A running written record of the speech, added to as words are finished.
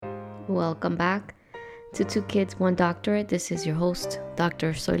Welcome back to Two Kids, One Doctorate. This is your host,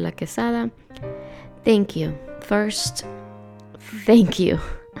 Dr. Soyla Quesada. Thank you. First, thank you.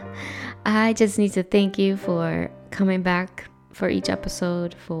 I just need to thank you for coming back for each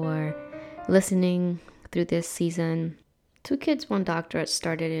episode, for listening through this season. Two Kids, One Doctorate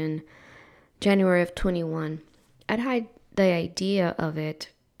started in January of 21. I'd had the idea of it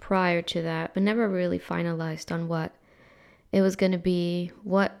prior to that, but never really finalized on what it was going to be,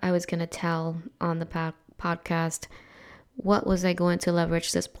 what I was going to tell on the podcast, what was I going to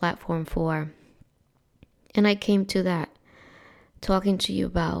leverage this platform for. And I came to that, talking to you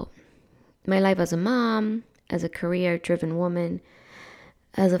about my life as a mom, as a career-driven woman,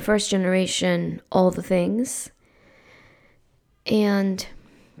 as a first generation, all the things, and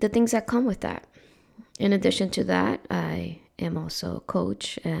the things that come with that. In addition to that, I am also a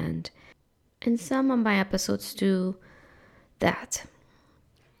coach, and some of my episodes do that.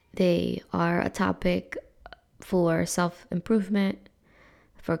 They are a topic for self-improvement,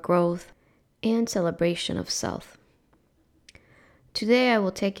 for growth, and celebration of self. Today I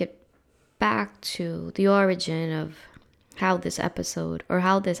will take it back to the origin of how this episode, or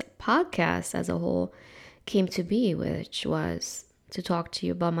how this podcast as a whole, came to be, which was to talk to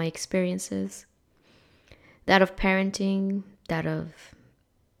you about my experiences, that of parenting, that of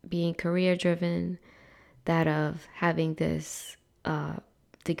being career-driven, that of having this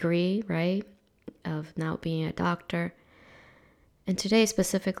degree, right, of now being a doctor. And today,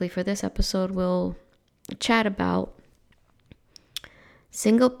 specifically for this episode, we'll chat about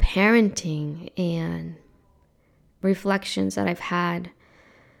single parenting and reflections that I've had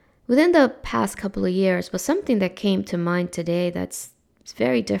within the past couple of years, but something that came to mind today that's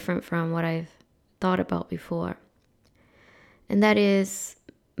very different from what I've thought about before. And that is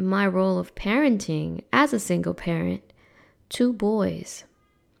my role of parenting as a single parent, 2 boys.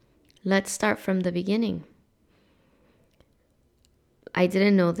 Let's start from the beginning. I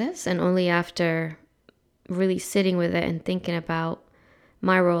didn't know this, and only after really sitting with it and thinking about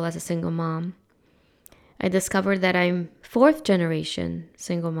my role as a single mom, I discovered that I'm 4th generation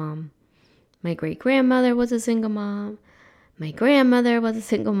single mom. My great-grandmother was a single mom. My grandmother was a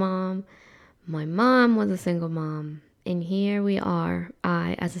single mom. My mom was a single mom. And here we are,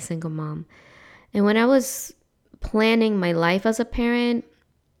 I as a single mom. And when I was planning my life as a parent,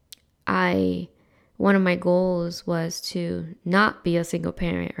 one of my goals was to not be a single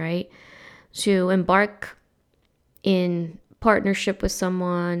parent, right? To embark in partnership with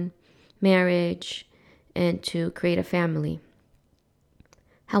someone, marriage, and to create a family.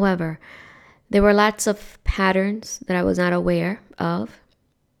 However, there were lots of patterns that I was not aware of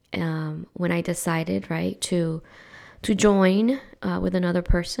when I decided, right, to join with another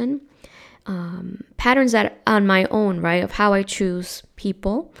person. Patterns that on my own, right, of how I choose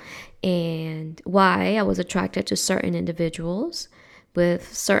people and why I was attracted to certain individuals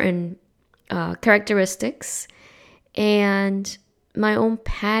with certain characteristics, and my own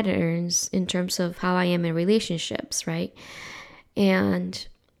patterns in terms of how I am in relationships, right? And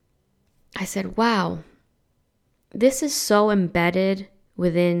I said, wow, this is so embedded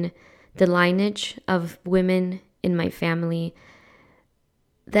within the lineage of women in my family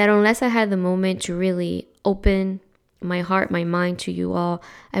that unless I had the moment to really open my heart, my mind to you all,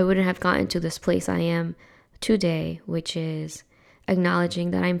 I wouldn't have gotten to this place I am today, which is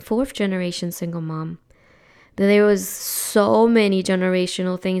acknowledging that I'm 4th generation single mom. That there was so many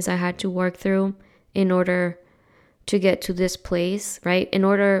generational things I had to work through in order to get to this place, right? In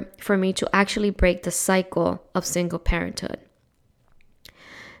order for me to actually break the cycle of single parenthood.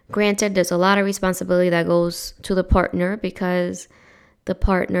 Granted, there's a lot of responsibility that goes to the partner because the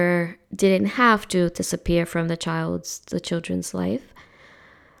partner didn't have to disappear from the children's life.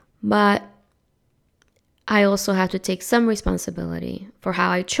 But I also have to take some responsibility for how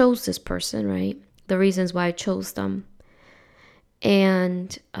I chose this person, right? The reasons why I chose them.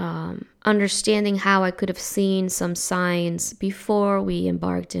 And understanding how I could have seen some signs before we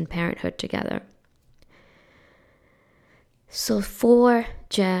embarked in parenthood together. So 4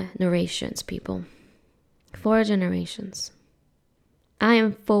 generations, people. 4 generations. I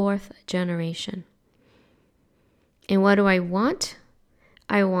am 4th generation. And what do I want?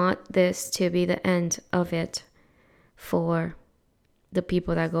 I want this to be the end of it for the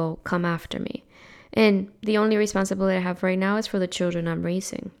people that come after me. And the only responsibility I have right now is for the children I'm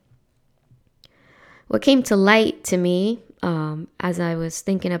raising. What came to light to me as I was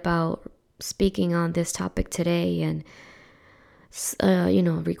thinking about speaking on this topic today and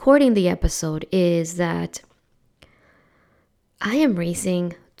recording the episode is that I am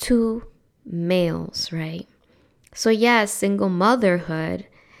raising 2 males, right? So yes, single motherhood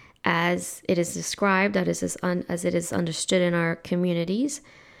as it is described, as it is understood in our communities.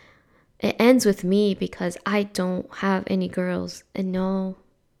 It ends with me because I don't have any girls. And no,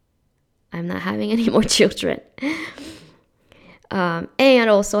 I'm not having any more children. And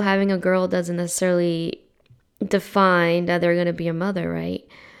also, having a girl doesn't necessarily define that they're going to be a mother, right?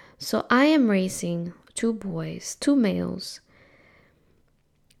 So I am raising two boys, two males,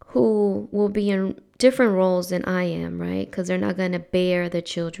 who will be in different roles than I am, right? Because they're not going to bear the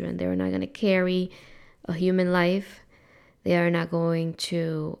children, they're not going to carry a human life, they are not going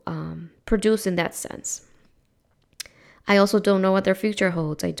to produce in that sense. I also don't know what their future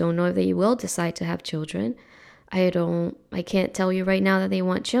holds. I don't know if they will decide to have children. I can't tell you right now that they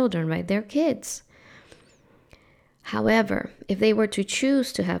want children, right? They're kids. However, if they were to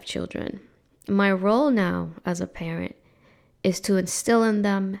choose to have children, my role now as a parent is to instill in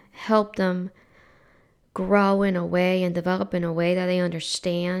them, help them grow in a way and develop in a way that they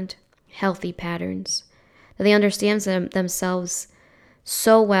understand healthy patterns, that they understand themselves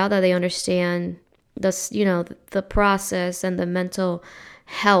so well that they understand the process and the mental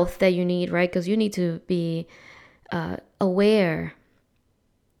health that you need, right? Because you need to be aware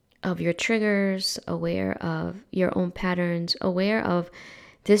of your triggers, aware of your own patterns, aware of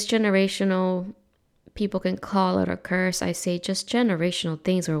this generational, people can call it a curse. I say just generational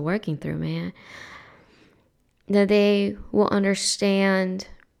things we're working through, man. That they will understand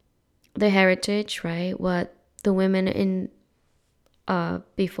the heritage, right? What the women in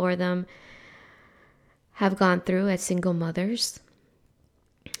before them have gone through as single mothers.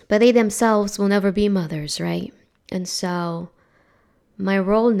 But they themselves will never be mothers, right? And so my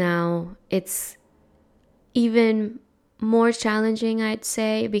role now, it's even more challenging, I'd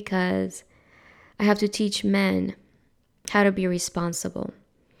say, because I have to teach men how to be responsible.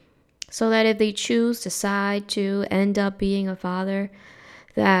 So that if they decide to end up being a father,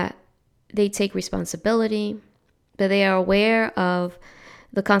 that they take responsibility, that they are aware of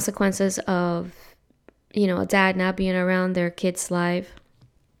the consequences of, a dad not being around their kid's life.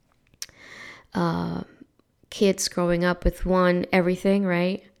 Kids growing up with one everything,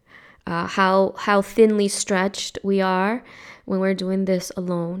 right? How thinly stretched we are when we're doing this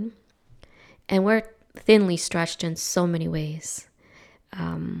alone. And we're thinly stretched in so many ways.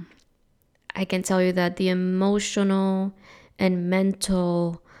 I can tell you that the emotional and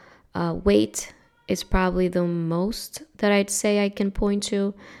mental weight is probably the most that I'd say I can point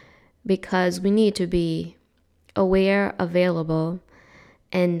to, because we need to be aware, available,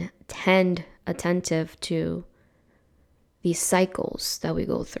 and attentive to these cycles that we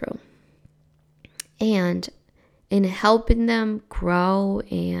go through. And in helping them grow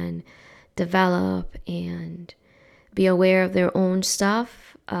and develop and be aware of their own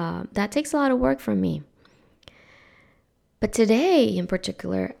stuff, that takes a lot of work from me. But today in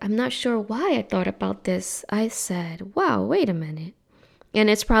particular, I'm not sure why I thought about this. I said, wow, wait a minute. And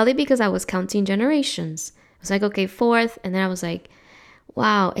it's probably because I was counting generations. I was like, okay, fourth. And then I was like,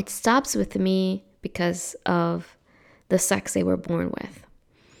 wow, it stops with me because of the sex they were born with.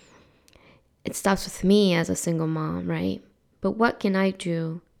 It stops with me as a single mom, right? But what can I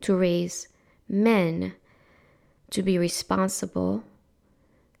do to raise men to be responsible,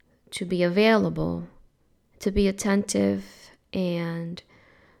 to be available, to be attentive, and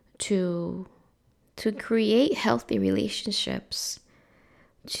to create healthy relationships,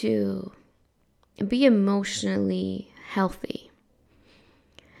 to be emotionally healthy,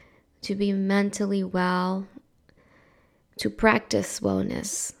 to be mentally well, to practice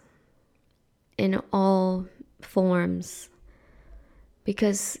wellness in all forms.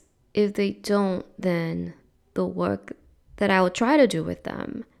 Because if they don't, then the work that I will try to do with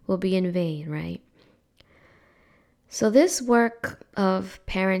them will be in vain, right? So this work of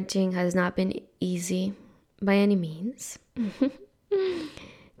parenting has not been easy by any means.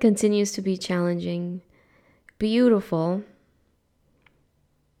 Continues to be challenging, beautiful,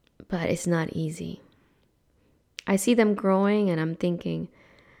 but it's not easy. I see them growing and I'm thinking,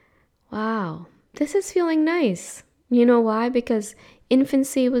 wow, this is feeling nice. You know why? Because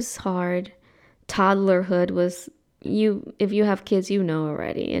infancy was hard. Toddlerhood was, if you have kids, you know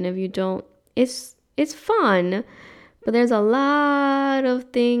already. And if you don't, it's fun. But there's a lot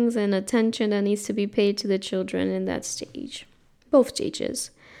of things and attention that needs to be paid to the children in that stage. Both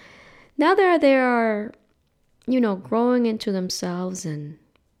stages. Now that they are, growing into themselves and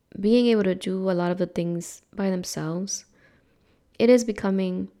being able to do a lot of the things by themselves, it is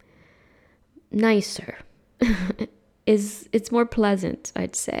becoming nicer. It's more pleasant,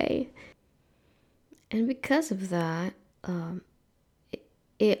 I'd say. And because of that,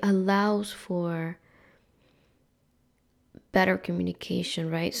 it allows for better communication,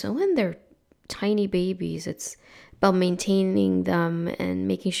 right? So when they're tiny babies, it's about maintaining them and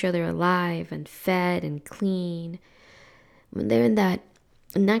making sure they're alive and fed and clean. When they're in that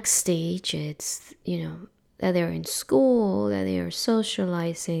next stage, it's, that they're in school, that they are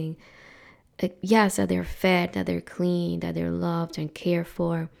socializing. Yes, that they're fed, that they're clean, that they're loved and cared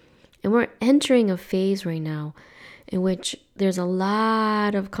for. And we're entering a phase right now in which there's a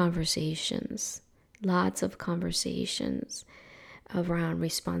lot of conversations, lots of conversations around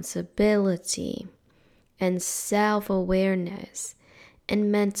responsibility and self awareness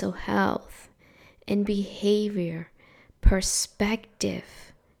and mental health and behavior,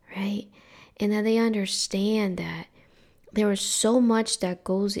 perspective, right? And that they understand that there is so much that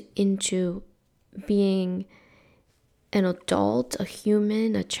goes into being an adult, a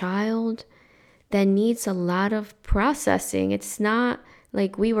human, a child that needs a lot of processing. It's not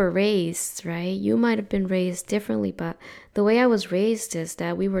like we were raised, right? You might have been raised differently, but the way I was raised is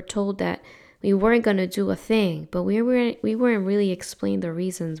that we were told that we weren't going to do a thing, but we weren't really explained the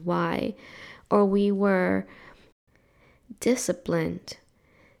reasons why, or we were disciplined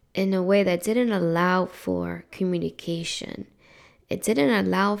in a way that didn't allow for communication. It didn't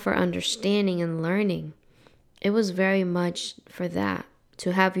allow for understanding and learning. It was very much for that,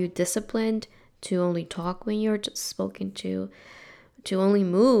 to have you disciplined, to only talk when you're spoken to only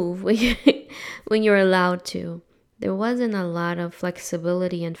move when you're allowed to. There wasn't a lot of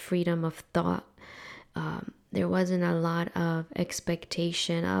flexibility and freedom of thought. There wasn't a lot of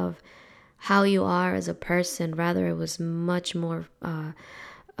expectation of how you are as a person. Rather, it was much more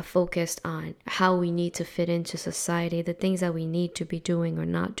focused on how we need to fit into society, the things that we need to be doing or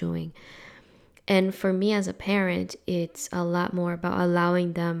not doing. And for me as a parent, it's a lot more about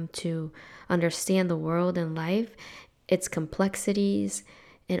allowing them to understand the world and life, its complexities,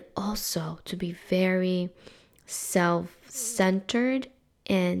 and also to be very self-centered.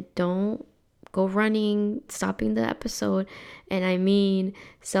 And don't go running, stopping the episode. And I mean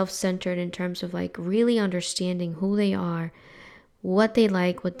self-centered in terms of like really understanding who they are, what they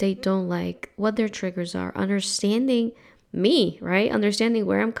like, what they don't like, what their triggers are, understanding me, right? Understanding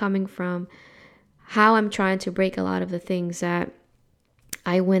where I'm coming from, how I'm trying to break a lot of the things that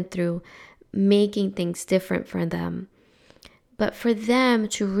I went through, making things different for them. But for them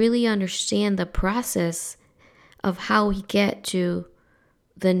to really understand the process of how we get to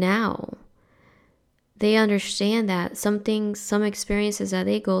the now, they understand that some things, some experiences that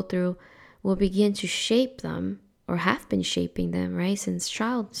they go through will begin to shape them, or have been shaping them, right? Since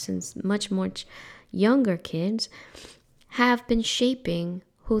much younger kids have been shaping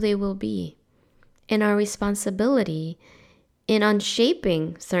who they will be. And our responsibility in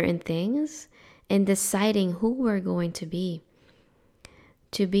unshaping certain things and deciding who we're going to be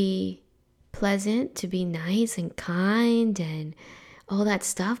pleasant, to be nice and kind and all that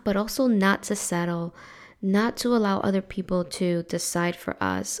stuff, but also not to settle, not to allow other people to decide for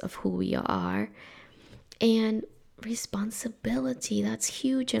us of who we are. And responsibility, that's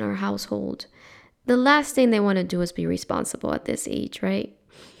huge in our household. The last thing they want to do is be responsible at this age, right?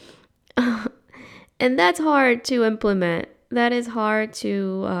 And that's hard to implement. That is hard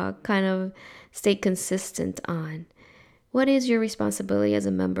to kind of stay consistent on. What is your responsibility as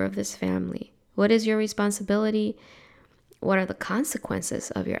a member of this family? What is your responsibility? What are the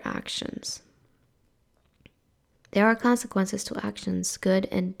consequences of your actions? There are consequences to actions, good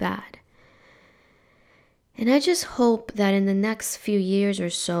and bad. And I just hope that in the next few years or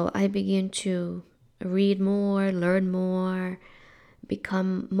so, I begin to read more, learn more,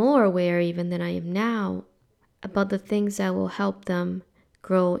 become more aware even than I am now about the things that will help them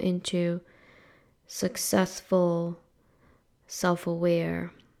grow into successful,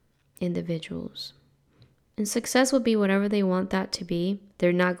 self-aware individuals. And success will be whatever they want that to be.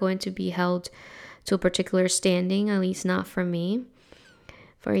 They're not going to be held to a particular standing, at least not for me.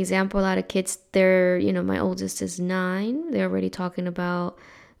 For example, a lot of kids, my oldest is 9. They're already talking about,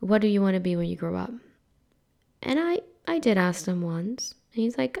 what do you want to be when you grow up? And I did ask them once. And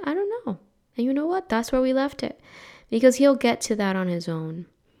he's like, I don't know. And you know what? That's where we left it. Because he'll get to that on his own,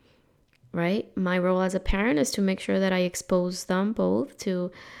 right? My role as a parent is to make sure that I expose them both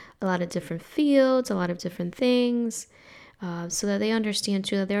to a lot of different fields, a lot of different things, so that they understand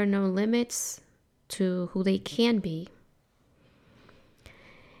too that there are no limits to who they can be.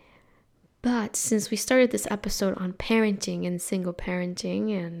 But since we started this episode on parenting and single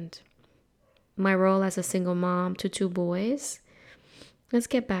parenting and my role as a single mom to 2 boys, let's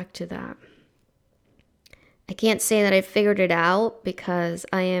get back to that. I can't say that I figured it out because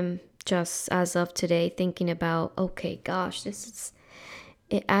I am just as of today thinking about, okay, gosh,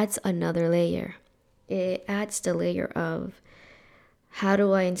 it adds another layer. it adds the layer of how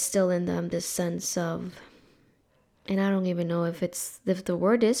do I instill in them this sense of, and I don't even know if the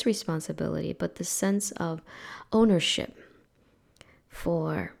word is responsibility, but the sense of ownership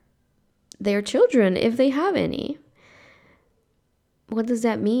for their children if they have any. What does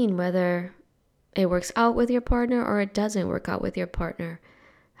that mean, whether it works out with your partner or it doesn't work out with your partner?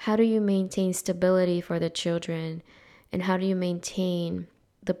 How do you maintain stability for the children, and how do you maintain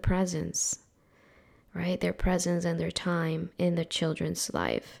the presence, right? Their presence and their time in the children's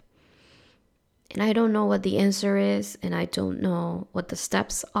life. And I don't know what the answer is, and I don't know what the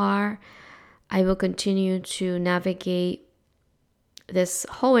steps are. I will continue to navigate this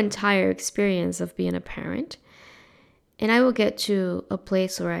whole entire experience of being a parent. And I will get to a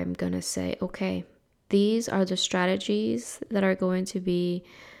place where I'm going to say, okay, these are the strategies that are going to be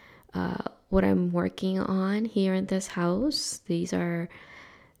what I'm working on here in this house. These are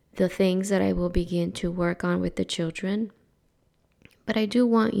the things that I will begin to work on with the children. But I do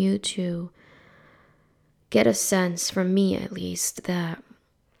want you to get a sense, from me at least, that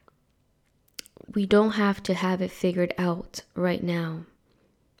we don't have to have it figured out right now.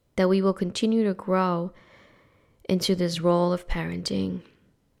 That we will continue to grow into this role of parenting.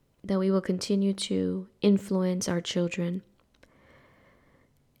 That we will continue to influence our children.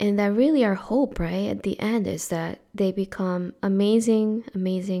 And that really our hope, right, at the end is that they become amazing,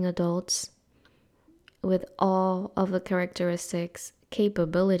 amazing adults with all of the characteristics,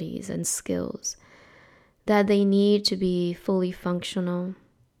 capabilities, and skills that they need to be fully functional.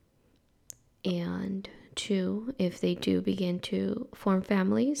 And two, if they do begin to form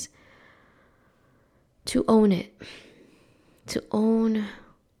families, to own it, to own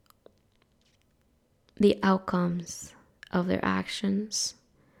the outcomes of their actions,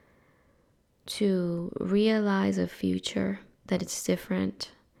 to realize a future that it's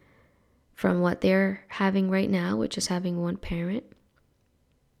different from what they're having right now, which is having one parent.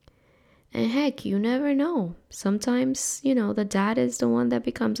 And heck, you never know. Sometimes, the dad is the one that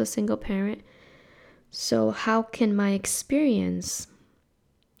becomes a single parent. So how can my experience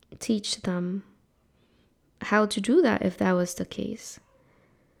teach them how to do that if that was the case?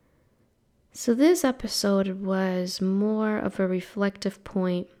 So this episode was more of a reflective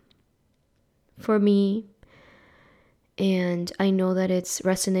point for me, and I know that it's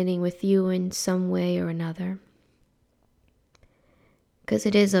resonating with you in some way or another, because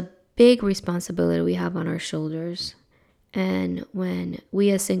it is a big responsibility we have on our shoulders. And when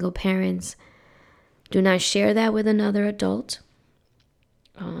we as single parents do not share that with another adult,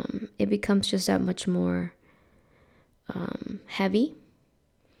 it becomes just that much more heavy,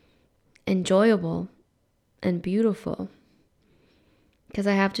 enjoyable, and beautiful. Because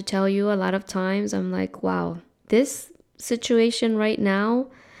I have to tell you, a lot of times I'm like, wow, this situation right now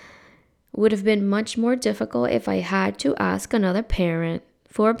would have been much more difficult if I had to ask another parent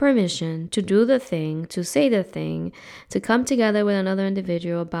for permission to do the thing, to say the thing, to come together with another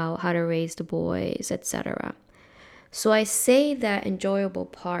individual about how to raise the boys, etc. So I say that enjoyable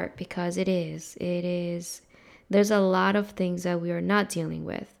part because it is. There's a lot of things that we are not dealing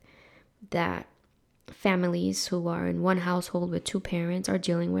with that families who are in one household with two parents are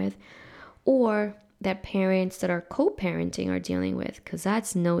dealing with, or that parents that are co-parenting are dealing with, because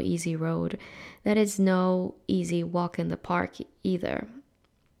that's no easy road. That is no easy walk in the park either.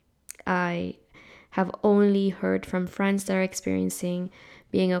 I have only heard from friends that are experiencing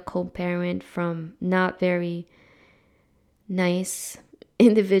being a co-parent from not very nice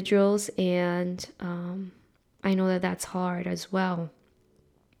individuals, and I know that that's hard as well.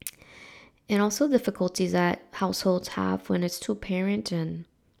 And also difficulties that households have when it's two-parent and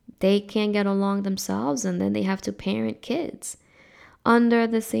they can't get along themselves, and then they have to parent kids under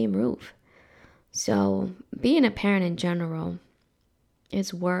the same roof. So being a parent in general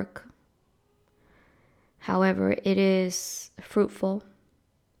is work. However, it is fruitful.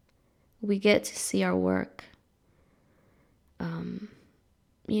 We get to see our work.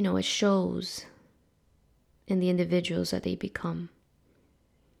 It shows in the individuals that they become.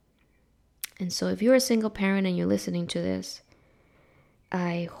 And so if you're a single parent and you're listening to this,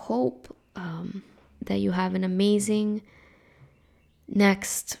 I hope that you have an amazing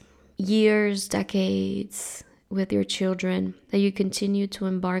next years, decades with your children, that you continue to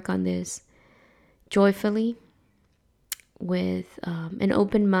embark on this joyfully with an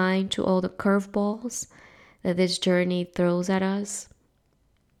open mind to all the curveballs that this journey throws at us,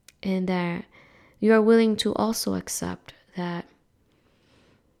 and that you are willing to also accept that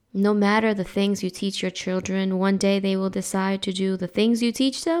no matter the things you teach your children, one day they will decide to do the things you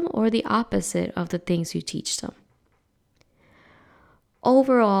teach them or the opposite of the things you teach them.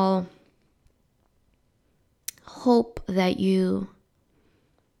 Overall, hope that you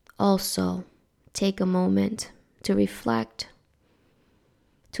also take a moment to reflect,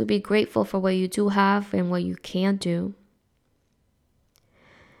 to be grateful for what you do have and what you can do,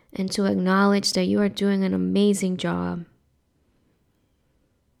 and to acknowledge that you are doing an amazing job.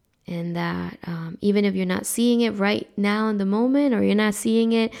 And that even if you're not seeing it right now in the moment, or you're not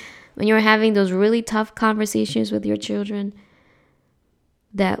seeing it when you're having those really tough conversations with your children,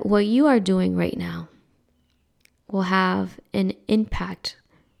 that what you are doing right now will have an impact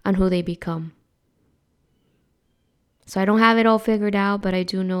on who they become. So I don't have it all figured out, but I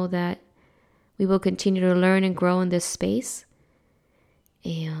do know that we will continue to learn and grow in this space,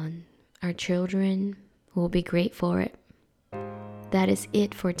 and our children will be great for it. That is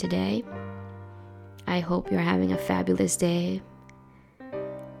it for today. I hope you're having a fabulous day,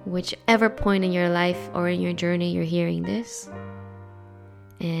 whichever point in your life or in your journey you're hearing this.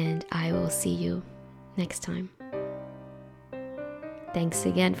 And I will see you next time. Thanks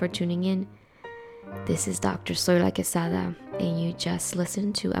again for tuning in. This is Dr. Zoila Quesada, and you just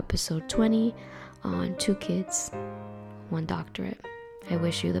listened to episode 20 on 2 kids, 1 doctorate. I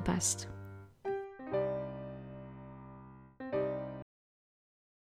wish you the best.